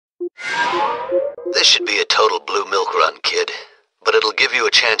This should be a total blue milk run, kid. But it'll give you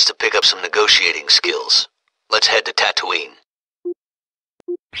a chance to pick up some negotiating skills. Let's head to Tatooine.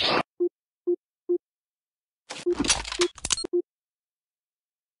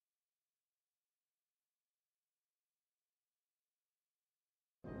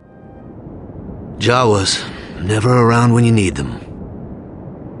 Jawas, never around when you need them.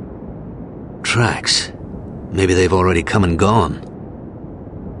 Tracks. Maybe they've already come and gone.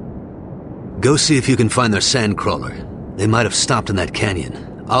 Go see if you can find their sandcrawler. They might have stopped in that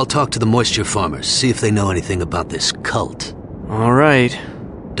canyon. I'll talk to the moisture farmers, see if they know anything about this cult. All right.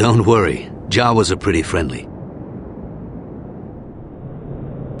 Don't worry. Jawas are pretty friendly.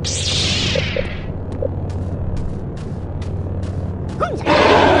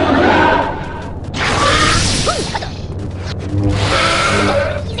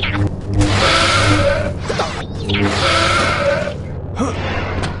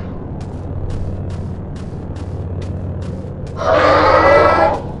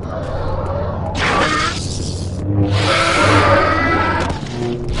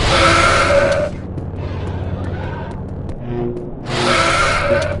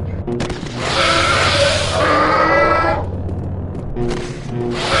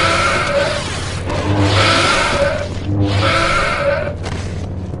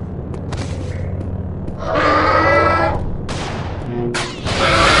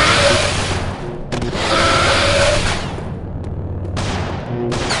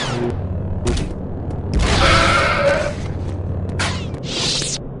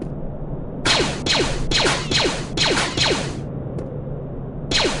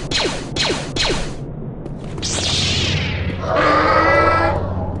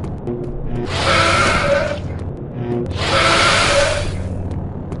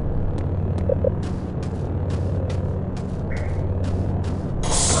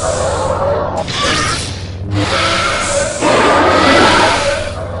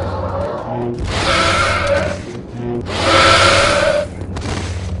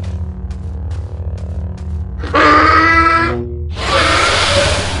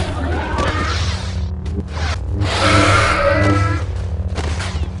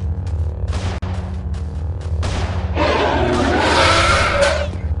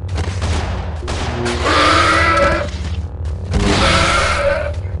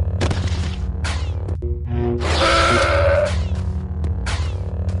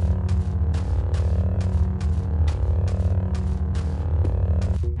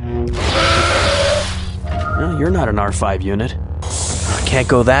 You're not an R5 unit. I can't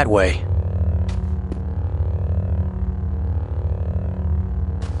go that way.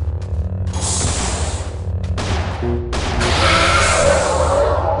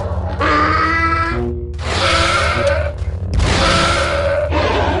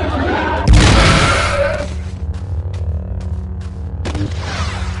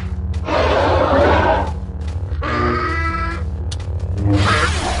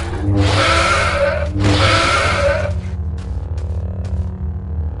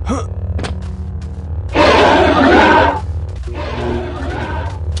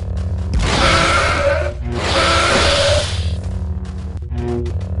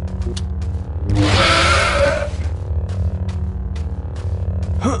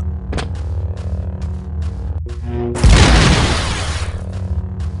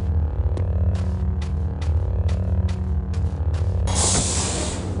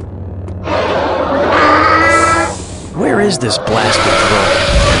 Where is this blasted droid?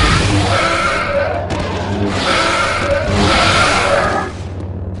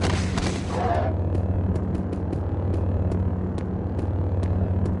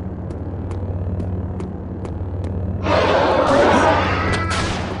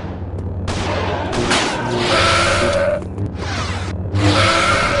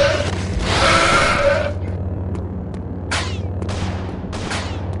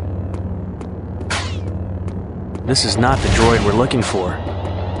 This is not the droid we're looking for.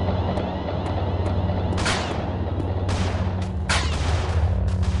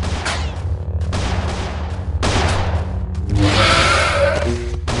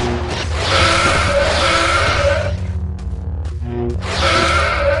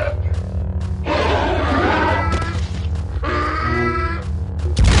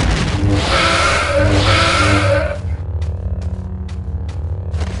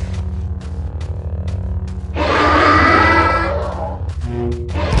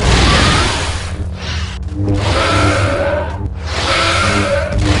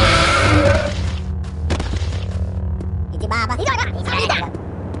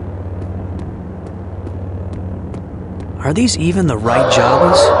 Are these even the right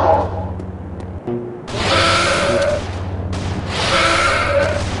Jawas?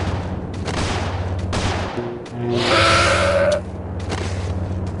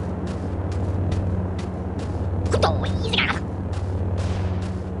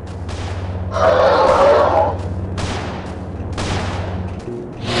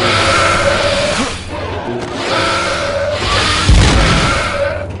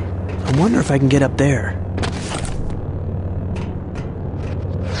 if I can get up there.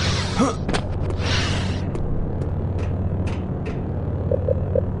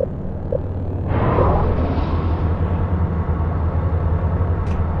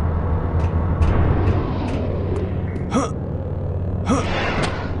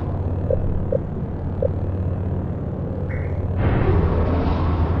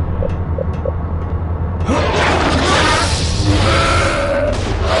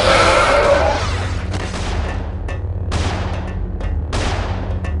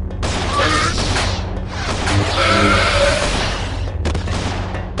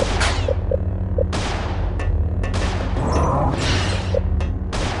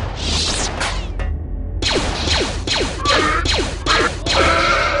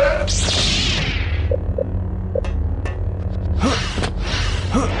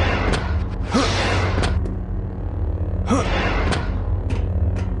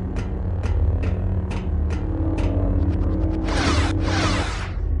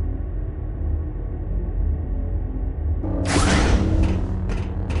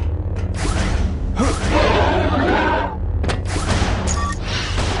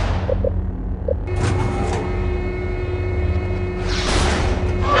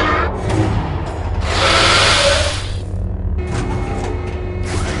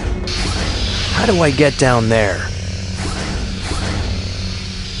 How do I get down there?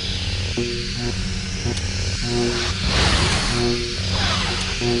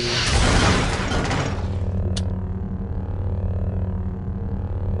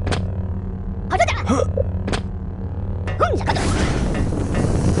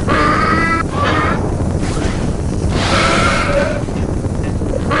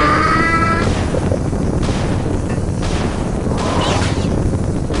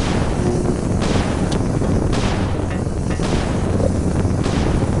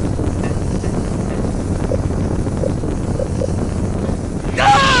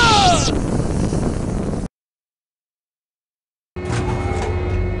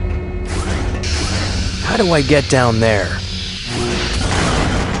 How do I get down there?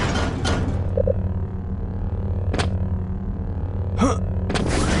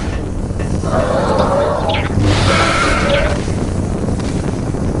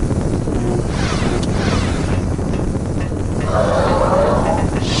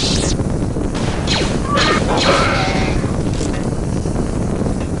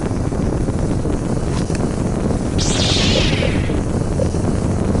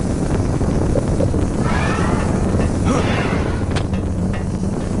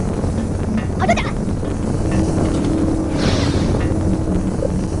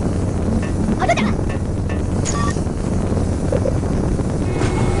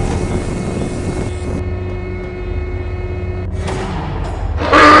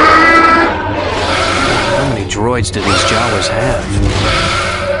 Droids do these Jawas have?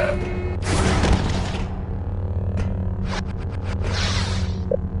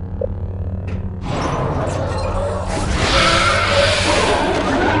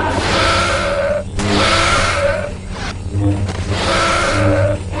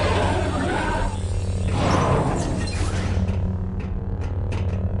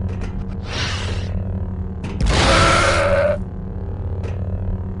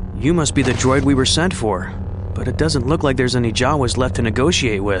 You must be the droid we were sent for. But it doesn't look like there's any Jawas left to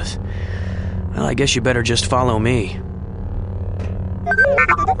negotiate with. Well, I guess you better just follow me.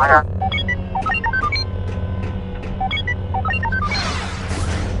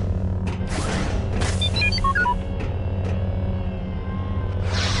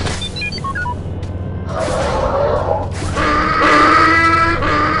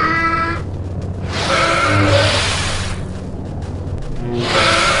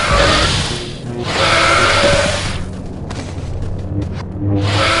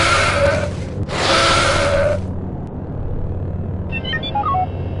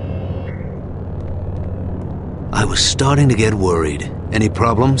 I was starting to get worried. Any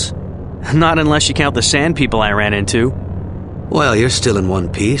problems? Not unless you count the sand people I ran into. Well, you're still in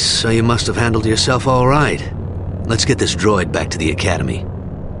one piece, so you must have handled yourself all right. Let's get this droid back to the academy.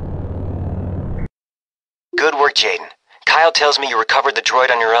 Good work, Jaden. Kyle tells me you recovered the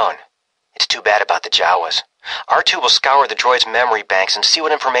droid on your own. It's too bad about the Jawas. R2 will scour the droid's memory banks and see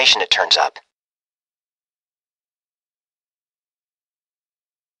what information it turns up.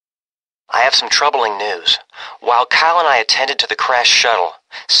 I have some troubling news. While Kyle and I attended to the crashed shuttle,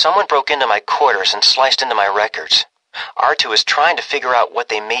 someone broke into my quarters and sliced into my records. R2 is trying to figure out what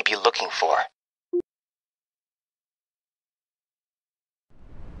they may be looking for.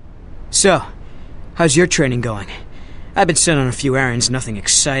 So, how's your training going? I've been sent on a few errands, nothing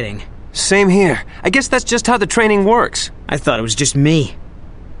exciting. Same here. I guess that's just how the training works. I thought it was just me.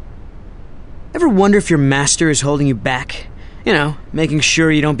 Ever wonder if your master is holding you back? You know, making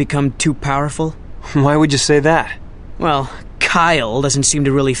sure you don't become too powerful? Why would you say that? Well, Kyle doesn't seem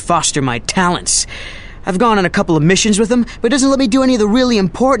to really foster my talents. I've gone on a couple of missions with him, but doesn't let me do any of the really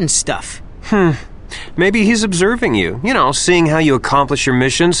important stuff. Maybe he's observing you. You know, seeing how you accomplish your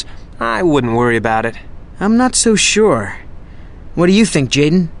missions. I wouldn't worry about it. I'm not so sure. What do you think,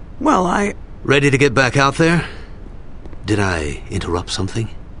 Jaden? Well, Ready to get back out there? Did I interrupt something?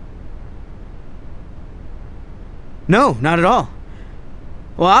 No, not at all.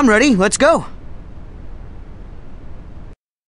 Well, I'm ready. Let's go.